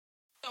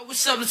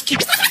What's up? Let's keep.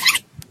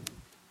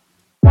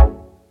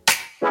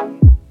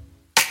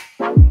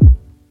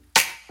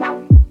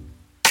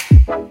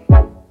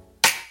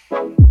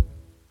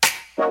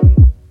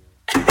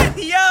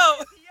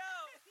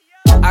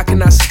 I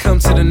cannot succumb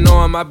to the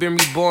norm, I've been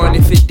reborn.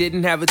 If it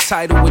didn't have a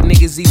title, would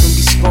niggas even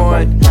be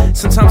scorned?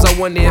 Sometimes I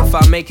wonder if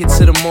I make it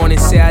to the morning.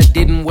 Say I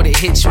didn't, would it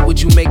hit you?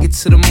 Would you make it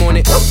to the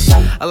morning?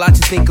 A lot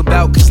to think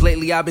about, cause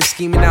lately I've been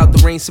scheming out. The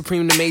reign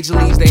supreme, the major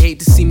leagues, they hate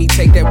to see me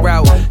take that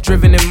route.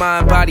 Driven in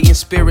mind, body and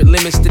spirit,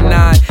 limits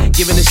denied.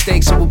 Given the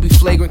stakes, it will be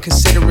flagrant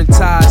considering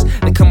ties.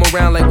 They come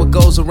around like what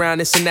goes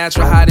around, it's a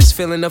natural high. This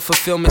feeling of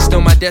fulfillment,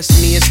 still my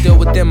destiny and still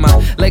within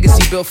my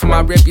legacy built for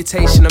my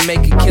reputation to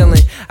make a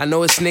killing. I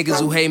know it's niggas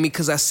who hate me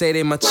cause I say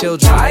they my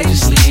children. I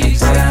just lead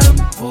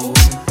example.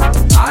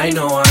 I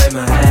know I'm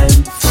a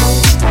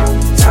handful.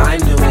 Time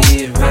to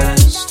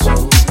advance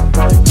to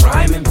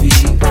prime and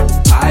peak.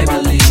 I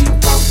believe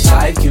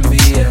life can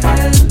be a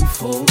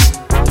handful.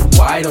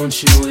 Why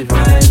don't you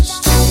advance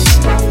to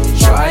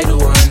try to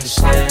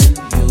understand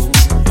you?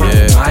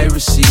 I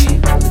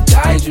receive the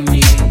guide you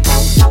need.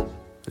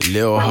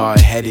 Little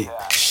hard-headed,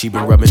 she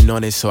been rubbing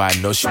on it, so I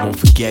know she won't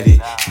forget it.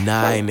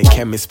 Nah, I ain't a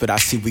chemist, but I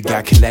see we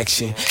got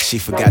connection. She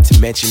forgot to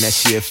mention that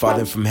she had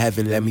fallen from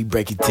heaven, let me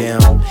break it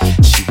down.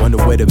 She wonder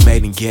where the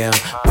maiden gown,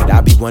 but I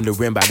be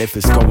wondering about if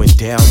it's going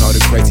down. All the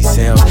crazy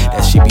sounds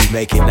that she be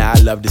making, now I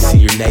love to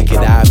see her naked.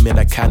 I admit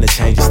I kinda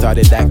changed and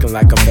started acting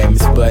like I'm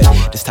famous, but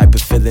this type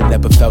of feeling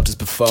never felt this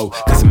before.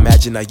 Cause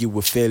imagine how you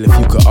would feel if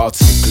you could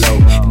alter the glow.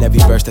 And every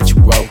verse that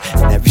you wrote,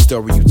 and every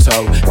story you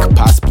told, could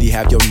possibly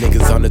have your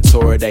niggas on the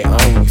tour of their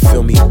own. You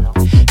feel me?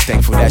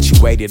 Thankful that you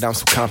waited, I'm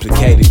so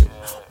complicated.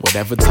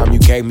 Whatever time you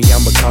gave me,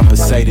 I'ma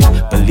compensate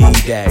it.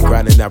 Believe that,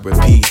 grinding, I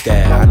repeat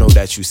that. I know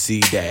that you see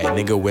that,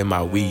 nigga, where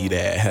my weed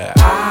at?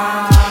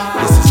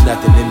 This is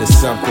nothing into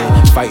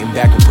something. Fighting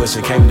back and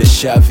pushing, came to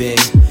shoving.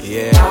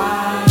 Yeah,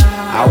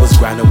 I was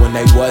grinding when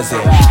they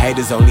wasn't.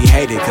 Haters only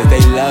hate it cause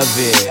they love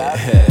it.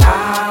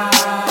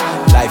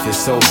 Life is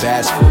so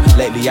bashful.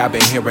 Lately I've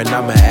been hearing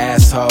I'm an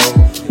asshole.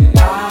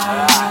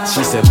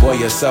 She said, boy,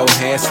 you're so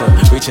handsome.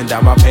 Reaching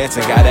down my pants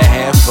and got a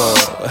handful.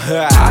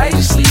 I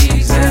just lead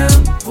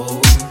example.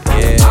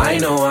 I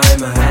know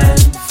I'm a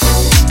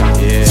handful.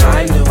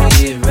 Time to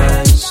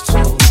advance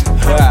to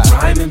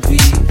prime and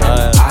peak.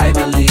 I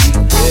believe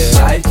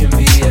life can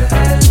be a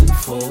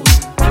handful.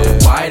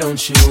 Why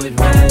don't you advance?